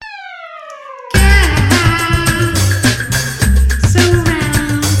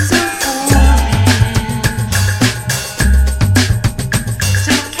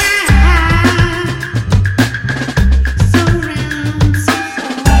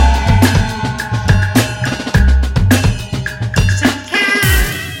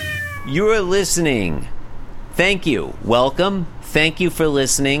are listening, thank you. Welcome. Thank you for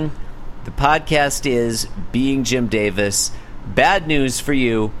listening. The podcast is Being Jim Davis. Bad news for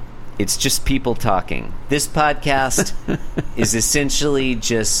you. It's just people talking. This podcast is essentially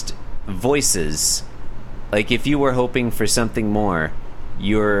just voices. Like, if you were hoping for something more,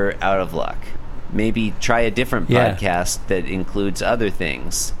 you're out of luck. Maybe try a different podcast that includes other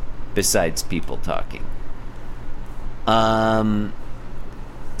things besides people talking.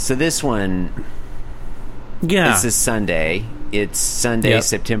 So this one this is Sunday. It's Sunday,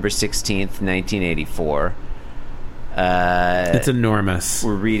 September 16th, 1984. It's enormous.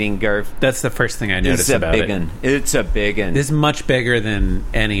 We're reading Garf. That's the first thing I noticed about it. It's a big one. This is much bigger than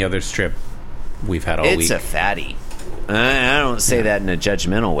any other strip we've had all week. It's a fatty. I don't say that in a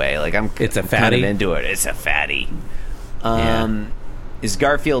judgmental way. Like, it's a fatty. Kind of into it. It's a fatty. Is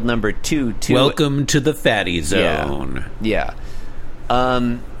Garfield number 2? Welcome to the fatty zone. Yeah.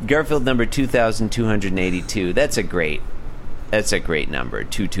 Garfield number 2282. That's a great number.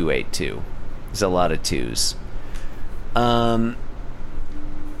 2282. There's a lot of twos. And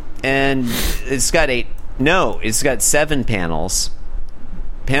it's got 7 panels.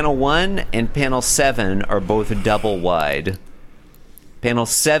 Panel 1 and panel 7 are both double wide. Panel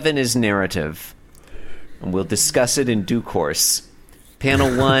 7 is narrative, and we'll discuss it in due course.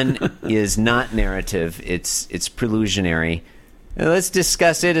 Panel 1 is not narrative, it's prelusionary. And let's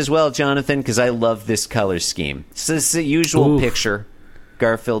discuss it as well, Jonathan, because I love this color scheme. So this is the usual picture.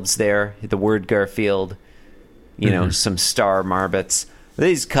 Garfield's there, the word Garfield, some star marbots.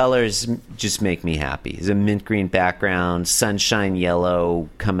 These colors just make me happy. There's a mint green background, sunshine yellow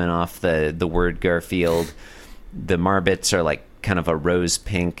coming off the word Garfield. The marbots are like kind of a rose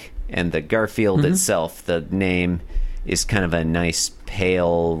pink, and the Garfield itself, the name, is kind of a nice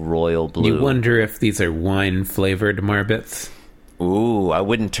pale royal blue. You wonder if these are wine-flavored marbots? Ooh, I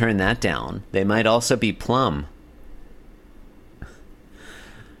wouldn't turn that down. They might also be plum.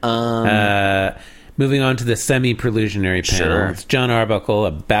 Moving on to the semi-prelusionary panel. It's Jon Arbuckle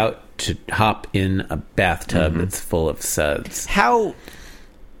about to hop in a bathtub that's full of suds. How,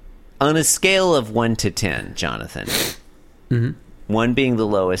 on a scale of 1 to 10, Jonathan, 1 being the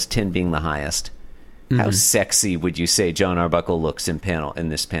lowest, 10 being the highest, how sexy would you say Jon Arbuckle looks in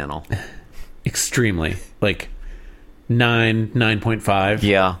this panel? Extremely. Like 9.5.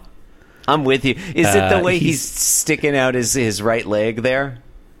 Yeah. I'm with you. Is it the way he's sticking out his right leg there?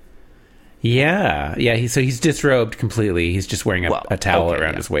 Yeah. So he's disrobed completely. He's just wearing a towel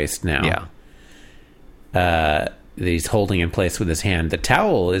around his waist now. Yeah. He's holding in place with his hand. The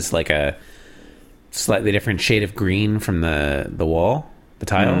towel is like a slightly different shade of green from the wall, the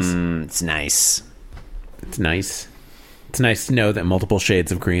tiles. It's nice. It's nice. It's nice to know that multiple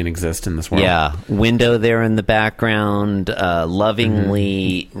shades of green exist in this world. Yeah. Window there in the background,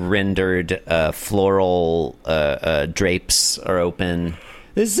 lovingly rendered floral drapes are open.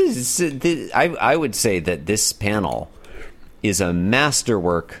 I would say that this panel is a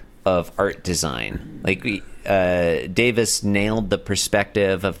masterwork of art design. Like, Davis nailed the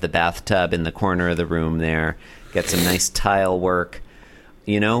perspective of the bathtub in the corner of the room there. Got some nice tile work.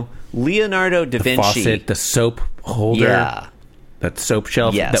 Leonardo da Vinci. The faucet, the soap holder, that soap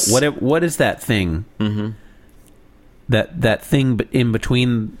shelf. Yes. What is that thing? That thing in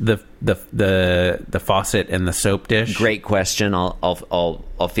between the faucet and the soap dish. Great question. I'll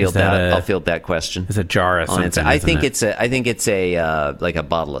field that. I'll field that question. It's a jar of something. I think it's a like a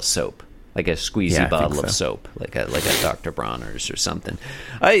bottle of soap, like a squeezy bottle of soap, like a Dr. Bronner's or something.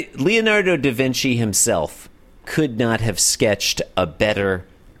 Leonardo da Vinci himself could not have sketched a better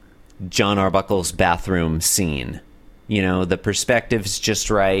Jon Arbuckle's bathroom scene. The perspective's just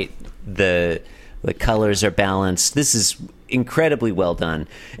right. The colors are balanced. This is incredibly well done.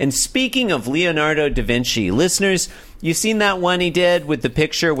 And speaking of Leonardo da Vinci, listeners, you seen that one he did with the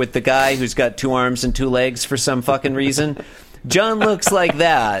picture with the guy who's got 2 arms and 2 legs for some fucking reason? John looks like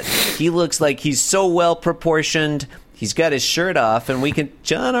that. He looks like he's so well proportioned. He's got his shirt off, and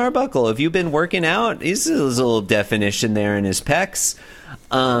Jon Arbuckle, have you been working out? There's a little definition there in his pecs.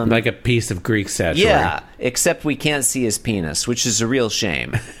 Like a piece of Greek statuary. Yeah, except we can't see his penis, which is a real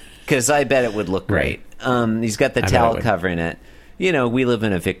shame. Because I bet it would look great. He's got the towel covering it. We live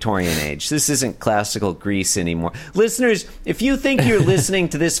in a Victorian age. This isn't classical Greece anymore. Listeners, if you think you're listening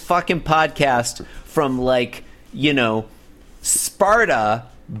to this fucking podcast from, Sparta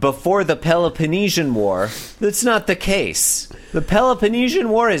before the Peloponnesian War, that's not the case. The Peloponnesian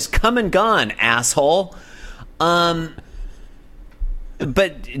War is come and gone, asshole. But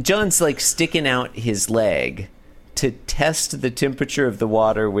John's sticking out his leg to test the temperature of the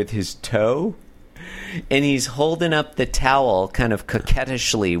water with his toe. and he's holding up the towel kind of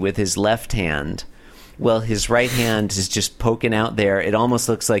coquettishly with his left hand, while his right hand is just poking out there. It almost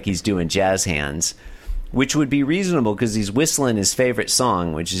looks like he's doing jazz hands, which would be reasonable because he's whistling his favorite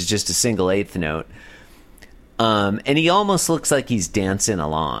song, which is just a single eighth note. And he almost looks like he's dancing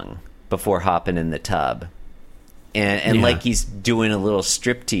along before hopping in the tub. And like he's doing a little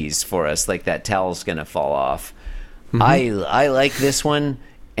striptease for us, like that towel's going to fall off. Mm-hmm. I like this one,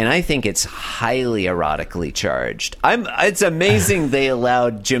 and I think it's highly erotically charged. It's amazing they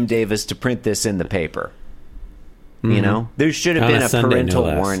allowed Jim Davis to print this in the paper. Mm-hmm. You know? There should have been a Sunday, parental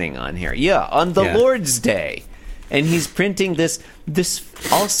warning on here. Yeah, on the Lord's Day. And he's printing this,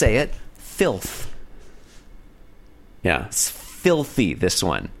 I'll say it, filth. Yeah. It's filthy, this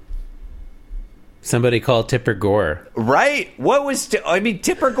one. Somebody call Tipper Gore. Right?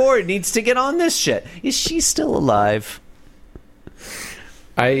 Tipper Gore needs to get on this shit. Is she still alive?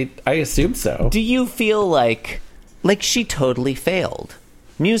 I assume so. Do you feel like she totally failed?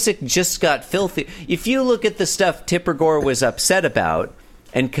 Music just got filthy. If you look at the stuff Tipper Gore was upset about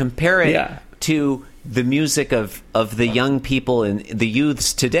and compare it to the music of the young people and the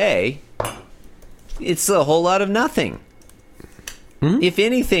youths today, it's a whole lot of nothing. Mm-hmm. If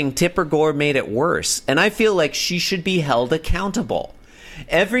anything, Tipper Gore made it worse. And I feel like she should be held accountable.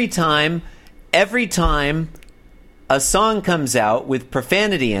 Every time a song comes out with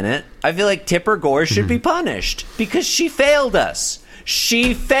profanity in it, I feel like Tipper Gore should be punished because she failed us.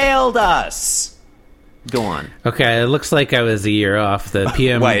 She failed us. Go on. Okay, it looks like I was a year off. The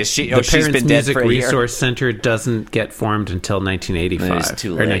PM, why is she? The she's Parents been dead Music for a year. Resource Center doesn't get formed until 1985 It's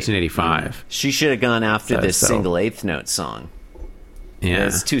too late. or 1985. She should have gone after this single eighth note song. Yeah,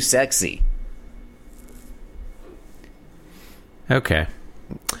 it's too sexy. Okay.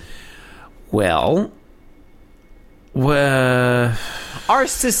 Well, our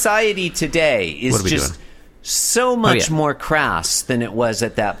society today is just so much more crass than it was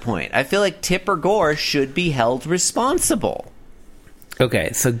at that point. I feel like Tipper Gore should be held responsible.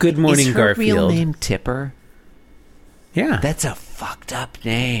 Okay, so Good Morning Is her Garfield. real name Tipper? Yeah. That's a fucked up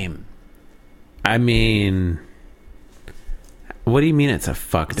name. I mean, what do you mean it's a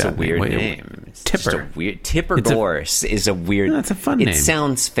fucked up name? It's a weird name. It's Tipper. Tipper Gore is a weird... No, it's a fun name. It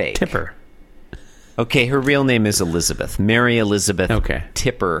sounds fake. Tipper. Okay, her real name is Elizabeth. Mary Elizabeth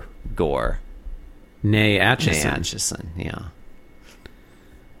Tipper Gore. Nay Atchison. Nay Atchison, yeah.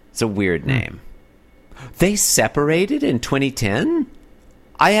 It's a weird name. They separated in 2010?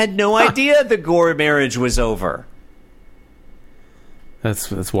 I had no idea the Gore marriage was over.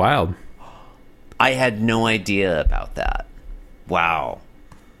 That's wild. I had no idea about that. Wow.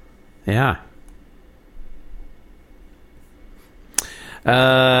 Yeah.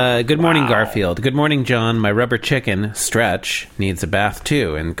 Good morning, Garfield. Good morning, John. My rubber chicken, Stretch, needs a bath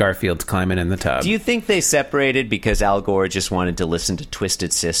too, and Garfield's climbing in the tub. Do you think they separated because Al Gore just wanted to listen to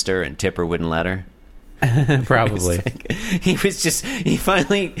Twisted Sister and Tipper wouldn't let her? Probably. He reached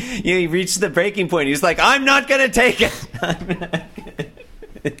the breaking point. He was like, I'm not going to take it.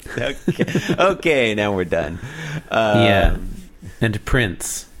 Okay, now we're done. Yeah. And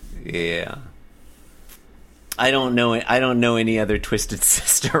Prince. Yeah. I don't know any other Twisted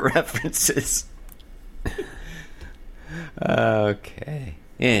Sister references. Okay.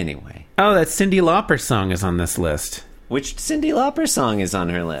 Anyway. Oh, that Cyndi Lauper song is on this list. Which Cyndi Lauper song is on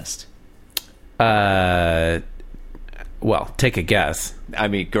her list? Well, take a guess. I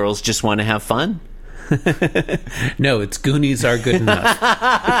mean, Girls Just Want to Have Fun? No, it's Goonies Are Good Enough.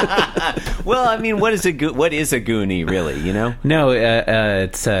 Well, I mean, what is a Goonie, really, you know? No,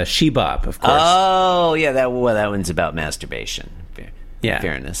 it's She-Bop, of course. Oh, yeah, that one's about masturbation.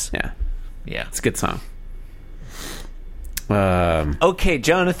 Fairness. Yeah. Yeah. It's a good song. Okay,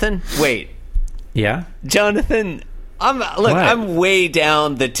 Jonathan, wait. Yeah? Jonathan, I'm way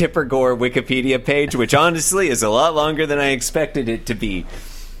down the Tipper Gore Wikipedia page, which honestly is a lot longer than I expected it to be.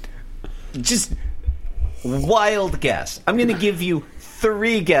 Just... wild guess. I'm going to give you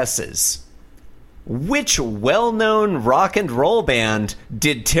 3 guesses. Which well-known rock and roll band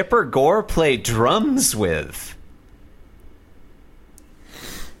did Tipper Gore play drums with?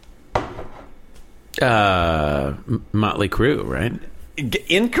 Motley Crue, right?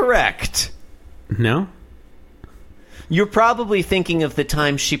 Incorrect. No? You're probably thinking of the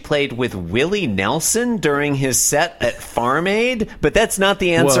time she played with Willie Nelson during his set at Farm Aid, but that's not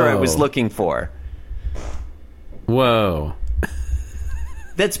the answer I was looking for. Whoa.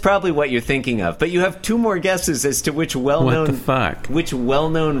 That's probably what you're thinking of, but you have 2 more guesses as to which what the fuck? Which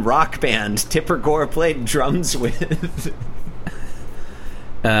well-known rock band Tipper Gore played drums with.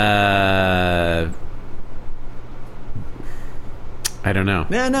 I don't know.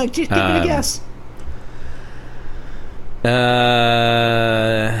 No, just give me a guess.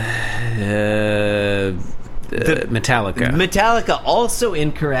 Metallica. Metallica, also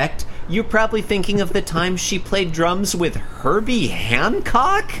incorrect. You're probably thinking of the time she played drums with Herbie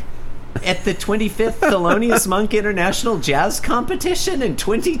Hancock at the 25th Thelonious Monk International Jazz Competition in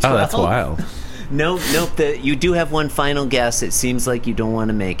 2012. Oh, that's wild. Nope. You do have one final guess. It seems like you don't want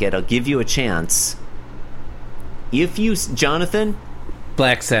to make it. I'll give you a chance. Jonathan,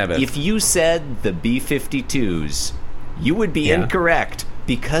 Black Sabbath. if you said the B-52s, you would be incorrect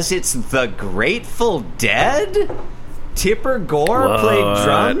because it's the Grateful Dead? Tipper Gore played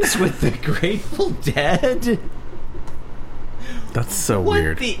drums with the Grateful Dead? That's so what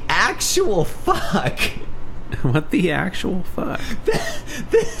weird. What the actual fuck? What the actual fuck?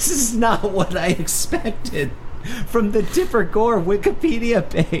 This is not what I expected from the Tipper Gore Wikipedia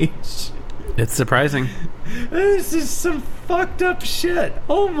page. It's surprising. This is some fucked up shit.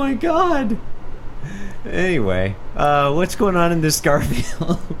 Oh my god. Anyway, what's going on in this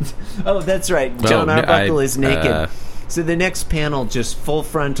Garfield? Oh, that's right. John Arbuckle is naked. So the next panel, just full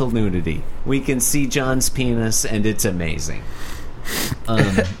frontal nudity. We can see John's penis, and it's amazing.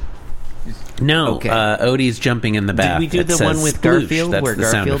 No, okay. Odie's jumping in the bath. Did we do the one with Garfield where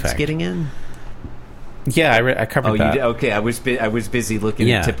Garfield's getting in? Yeah, I covered that. You did? Okay, I was busy looking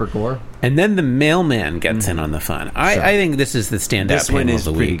at Tipper Gore. And then the mailman gets in on the fun. I think this is the standout panel of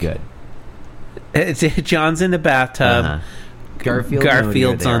the week. This one is It's pretty good. John's in the bathtub.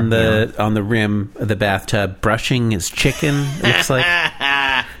 Garfield's on the rim of the bathtub brushing his chicken. It looks like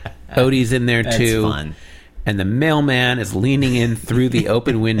Odie's in there too. That's fun. And the mailman is leaning in through the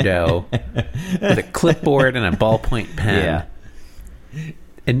open window with a clipboard and a ballpoint pen. Yeah.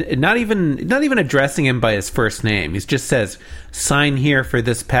 And not even addressing him by his first name. He just says, "Sign here for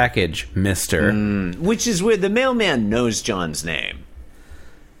this package, mister." Which is where the mailman knows John's name.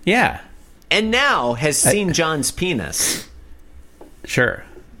 Yeah. And now has seen John's penis. Sure.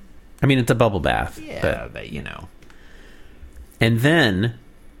 I mean, it's a bubble bath. Yeah, but you know. And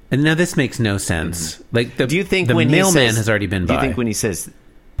now this makes no sense. Like, do you think the when mailman has already been by? Do you think when he says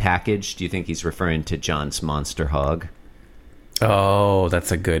package, do you think he's referring to John's monster hog? Oh,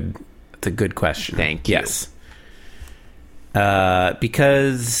 that's a good question. Thank you. Yes.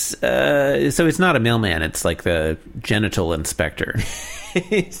 Because so it's not a mailman, it's like the genital inspector.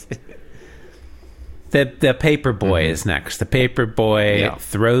 The paper boy is next. The paper boy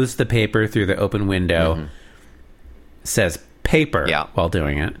throws the paper through the open window, says paper while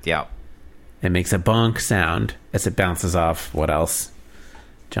doing it. Yeah. It makes a bonk sound as it bounces off what else?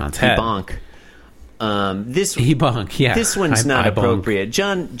 John's head. Bonk. He bonk, yeah. This one's not appropriate.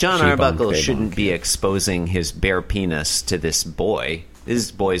 John Arbuckle shouldn't be exposing his bare penis to this boy. This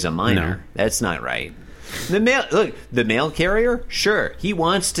boy's a minor. No. That's not right. The mail carrier, sure, he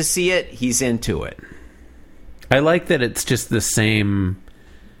wants to see it. He's into it. I like that it's just the same.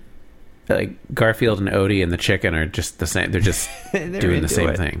 Like Garfield and Odie and the chicken are just the same. They're just doing the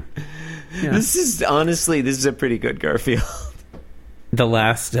same thing. Yeah. This is a pretty good Garfield. The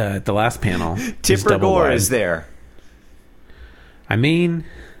last panel. Tipper Gore is there. I mean,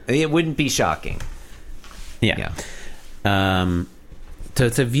 it wouldn't be shocking. Yeah. So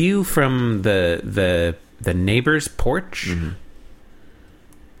it's a view from the neighbor's porch.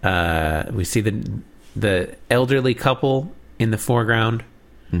 Mm-hmm. We see the elderly couple in the foreground,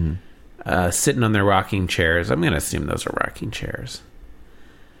 sitting on their rocking chairs. I'm going to assume those are rocking chairs.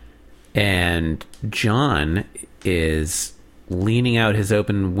 And John is leaning out his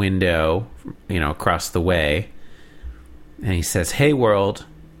open window, across the way, and he says, "Hey world,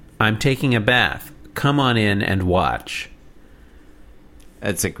 I'm taking a bath. Come on in and watch."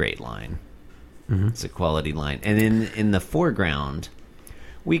 That's a great line. It's a quality line. And in the foreground,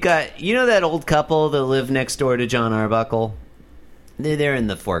 we got, that old couple that live next door to John Arbuckle? They're there in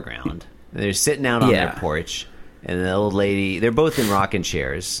the foreground. They're sitting out on their porch, and the old lady, they're both in rocking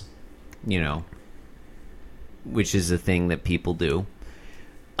chairs, which is a thing that people do.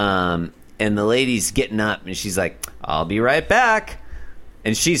 And the lady's getting up, and she's like, "I'll be right back."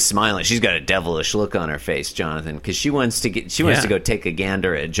 And she's smiling. She's got a devilish look on her face, Jonathan, because she wants to go take a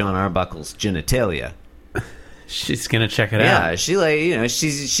gander at John Arbuckle's genitalia. She's gonna check it out. Yeah,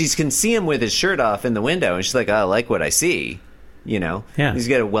 she can see him with his shirt off in the window, and she's like, "Oh, I like what I see." Yeah, he's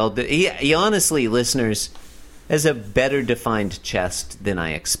got he honestly, listeners, has a better defined chest than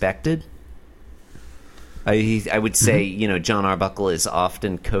I expected. I would say, John Arbuckle is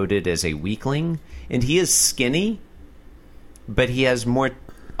often coded as a weakling, and he is skinny, but he has more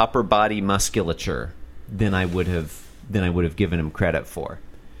upper body musculature than I would have given him credit for.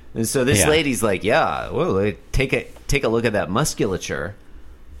 And so this lady's like, "Yeah, well, take a look at that musculature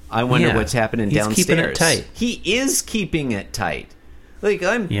I wonder what's happening downstairs. He's keeping it tight. He is keeping it tight. Like,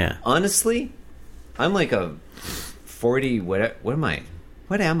 honestly, I'm like a 40, what am I?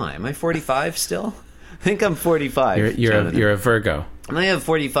 What am I? Am I 45 still? I think I'm 45. You're a Virgo. And I have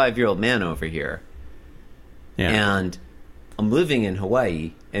a 45-year-old man over here. Yeah. And I'm living in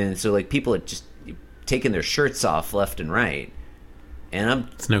Hawaii, and so, like, people are just taking their shirts off left and right. And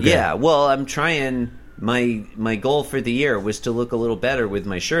it's no good. Yeah, well, I'm trying. My goal for the year was to look a little better with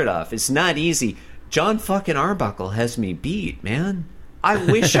my shirt off. It's not easy. John fucking Arbuckle has me beat, man. I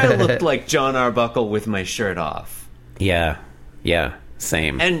wish I looked like John Arbuckle with my shirt off. Yeah,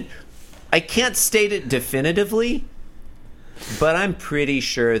 same. And I can't state it definitively, but I'm pretty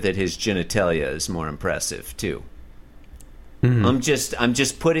sure that his genitalia is more impressive too. Mm-hmm. I'm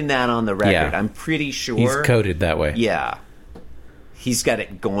just putting that on the record. Yeah. I'm pretty sure he's coded that way. Yeah, he's got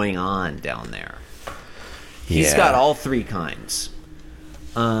it going on down there. He's got all three kinds.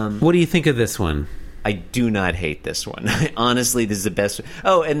 What do you think of this one? I do not hate this one. Honestly, this is the best.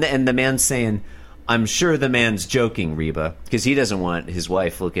 Oh, and the man's saying, I'm sure the man's joking, Reba, because he doesn't want his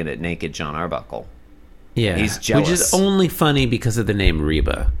wife looking at naked John Arbuckle. Yeah. He's jealous. Which is only funny because of the name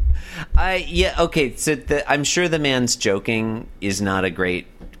Reba. Okay, so I'm sure the man's joking is not a great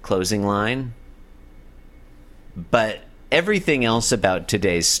closing line, but everything else about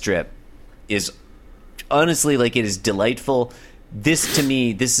today's strip is honestly, like, it is delightful. This, to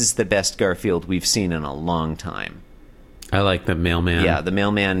me, this is the best Garfield we've seen in a long time. I like the mailman. Yeah, the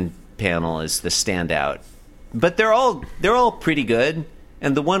mailman panel is the standout. But they're all pretty good.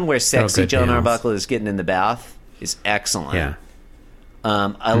 And the one where sexy John Arbuckle is getting in the bath is excellent. Yeah.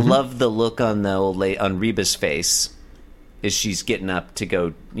 I love the look on on Reba's face as she's getting up to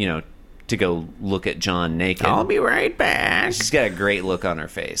go look at John naked. I'll be right back. She's got a great look on her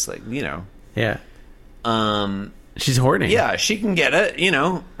face, like, Yeah. She's horny. Yeah, she can get it,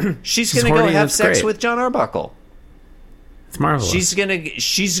 She's going to go have sex with John Arbuckle. It's marvelous.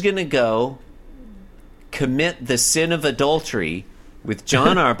 She's gonna go commit the sin of adultery with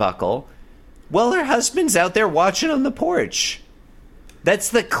John Arbuckle while her husband's out there watching on the porch. That's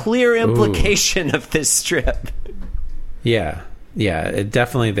the clear implication of this strip. Yeah.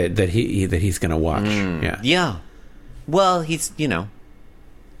 Definitely that he's gonna watch. Yeah. Well, he's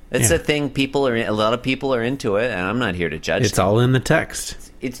it's a thing. A lot of people are into it, and I'm not here to judge. It's all in the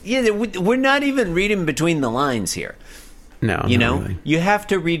text. We're not even reading between the lines here. No, really. You have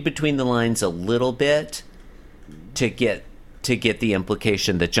to read between the lines a little bit to get the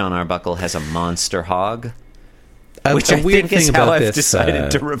implication that John Arbuckle has a monster hog, which I think is how I've decided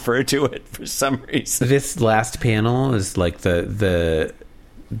to refer to it for some reason. This last panel is like the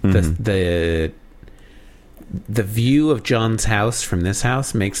view of John's house from this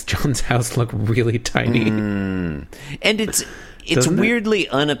house makes John's house look really tiny, and it's weirdly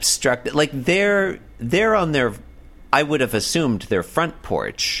unobstructed. Like they're on their. I would have assumed their front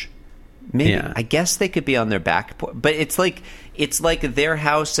porch. Maybe I guess they could be on their back porch, but it's like their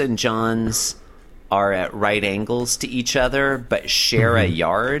house and John's are at right angles to each other, but share a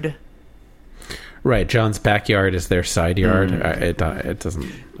yard. Right, John's backyard is their side yard. It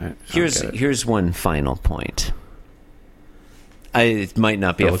doesn't. Here's one final point. It might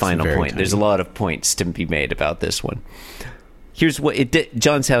not be a final point. Tiny. There's a lot of points to be made about this one. Here's what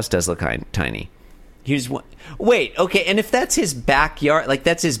John's house does look tiny. Here's what. Wait, okay, and if that's his backyard, like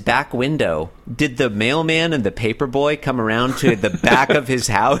that's his back window, did the mailman and the paperboy come around to the back of his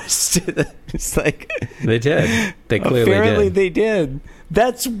house? It's like they did. They clearly apparently they did.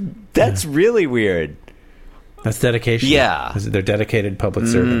 That's really weird. That's dedication. Yeah, they're dedicated public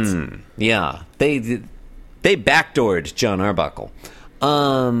servants. Yeah, they backdoored John Arbuckle.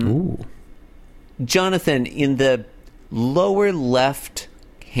 Jonathan, in the lower left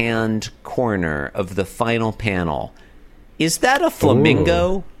hand corner of the final panel, is that a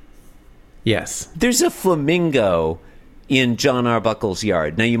flamingo? Ooh. Yes. There's a flamingo in John Arbuckle's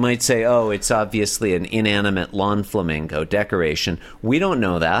yard. Now you might say, oh, it's obviously an inanimate lawn flamingo decoration. We don't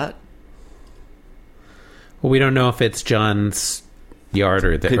know that. Well, we don't know if it's John's yard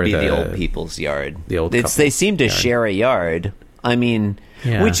or the old people's yard. The old they seem to share a yard. I mean,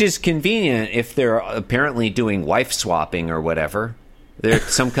 which is convenient if they're apparently doing wife swapping or whatever. They're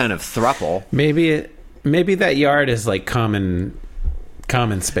some kind of throuple. Maybe that yard is like common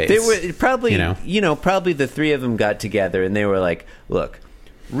space. They were probably, probably the three of them got together and they were like, "Look,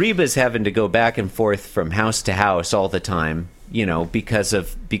 Reba's having to go back and forth from house to house all the time, because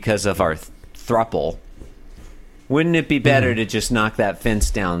of our throuple. Wouldn't it be better to just knock that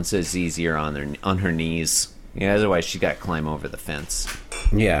fence down so it's easier on her knees? Otherwise she got to climb over the fence."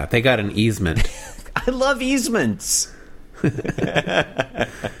 Yeah, they got an easement. I love easements.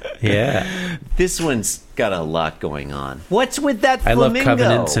 Yeah. This one's got a lot going on. What's with that flamingo? I love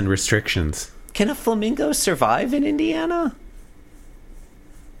covenants and restrictions. Can a flamingo survive in Indiana?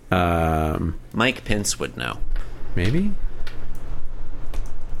 Mike Pence would know. Maybe?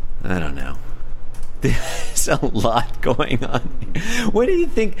 I don't know. There's a lot going on. What do you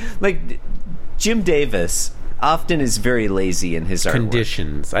think? Like, Jim Davis often is very lazy in his artwork.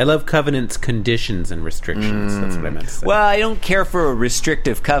 Conditions. I love covenants, conditions, and restrictions. That's what I meant to say. Well, I don't care for a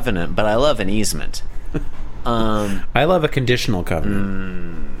restrictive covenant, but I love an easement. I love a conditional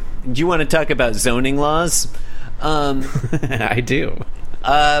covenant. Do you want to talk about zoning laws? I do.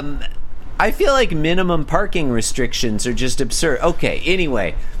 I feel like minimum parking restrictions are just absurd. Okay,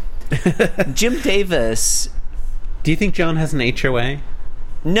 anyway. Jim Davis... Do you think John has an HOA?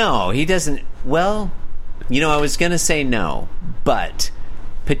 No, he doesn't. Well, I was going to say no, but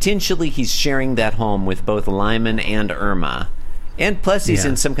potentially he's sharing that home with both Lyman and Irma. And plus he's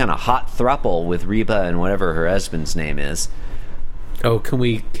in some kind of hot throuple with Reba and whatever her husband's name is. Oh, can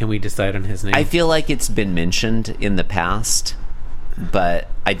we decide on his name? I feel like it's been mentioned in the past, but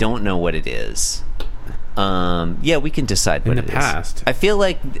I don't know what it is. Yeah, we can decide what it is. In the past. I feel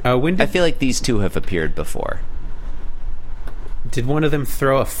like I feel like these two have appeared before. Did one of them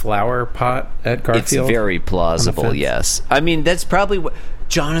throw a flower pot at Garfield? It's very plausible, yes. I mean, that's probably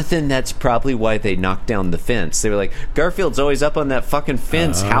Jonathan, that's probably why they knocked down the fence. They were like, Garfield's always up on that fucking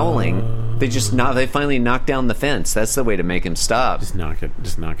fence howling. They finally knocked down the fence. That's the way to make him stop. Just knock it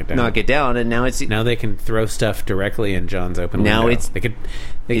down. Knock it down, and now they can throw stuff directly in John's open window. Now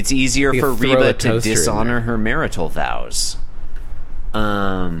it's easier for Reba to dishonor her marital vows.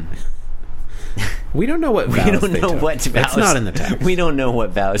 We don't know what vows they took. We don't know what vows. That's not in the text. We don't know what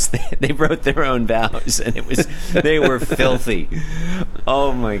vows they wrote their own vows, and they were filthy.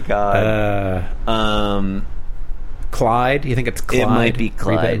 Oh my god. Clyde? You think it's Clyde? It might be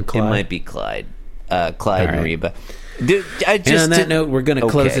Clyde. It might be Clyde. Clyde and Reba. And on that note, we're going to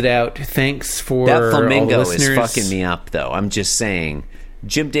close it out. Thanks for that flamingo all the listeners. Is fucking me up, though. I'm just saying.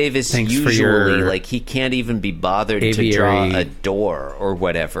 Jim Davis Thanks usually, he can't even be bothered to draw a door or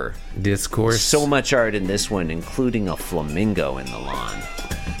whatever. Discourse. So much art in this one, including a flamingo in the lawn.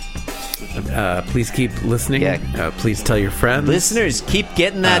 Please keep listening. Yeah. Please tell your friends. Listeners, keep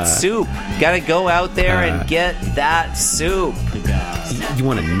getting that soup. Gotta go out there and get that soup. You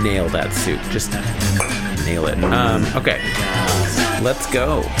want to nail that soup. Just nail it. Okay. Let's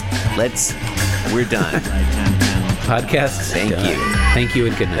go. We're done. Podcast. Thank you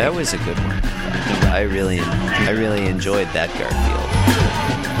and good night. That was a good one. I really enjoyed that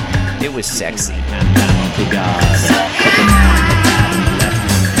Garfield. It was sexy.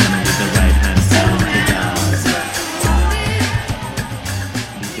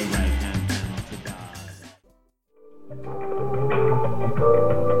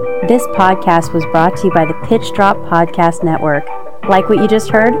 This podcast was brought to you by the Pitch Drop Podcast Network. Like what you just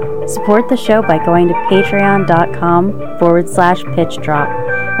heard? Support the show by going to patreon.com/pitchdrop.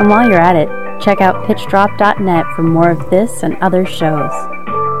 And while you're at it, check out pitchdrop.net for more of this and other shows.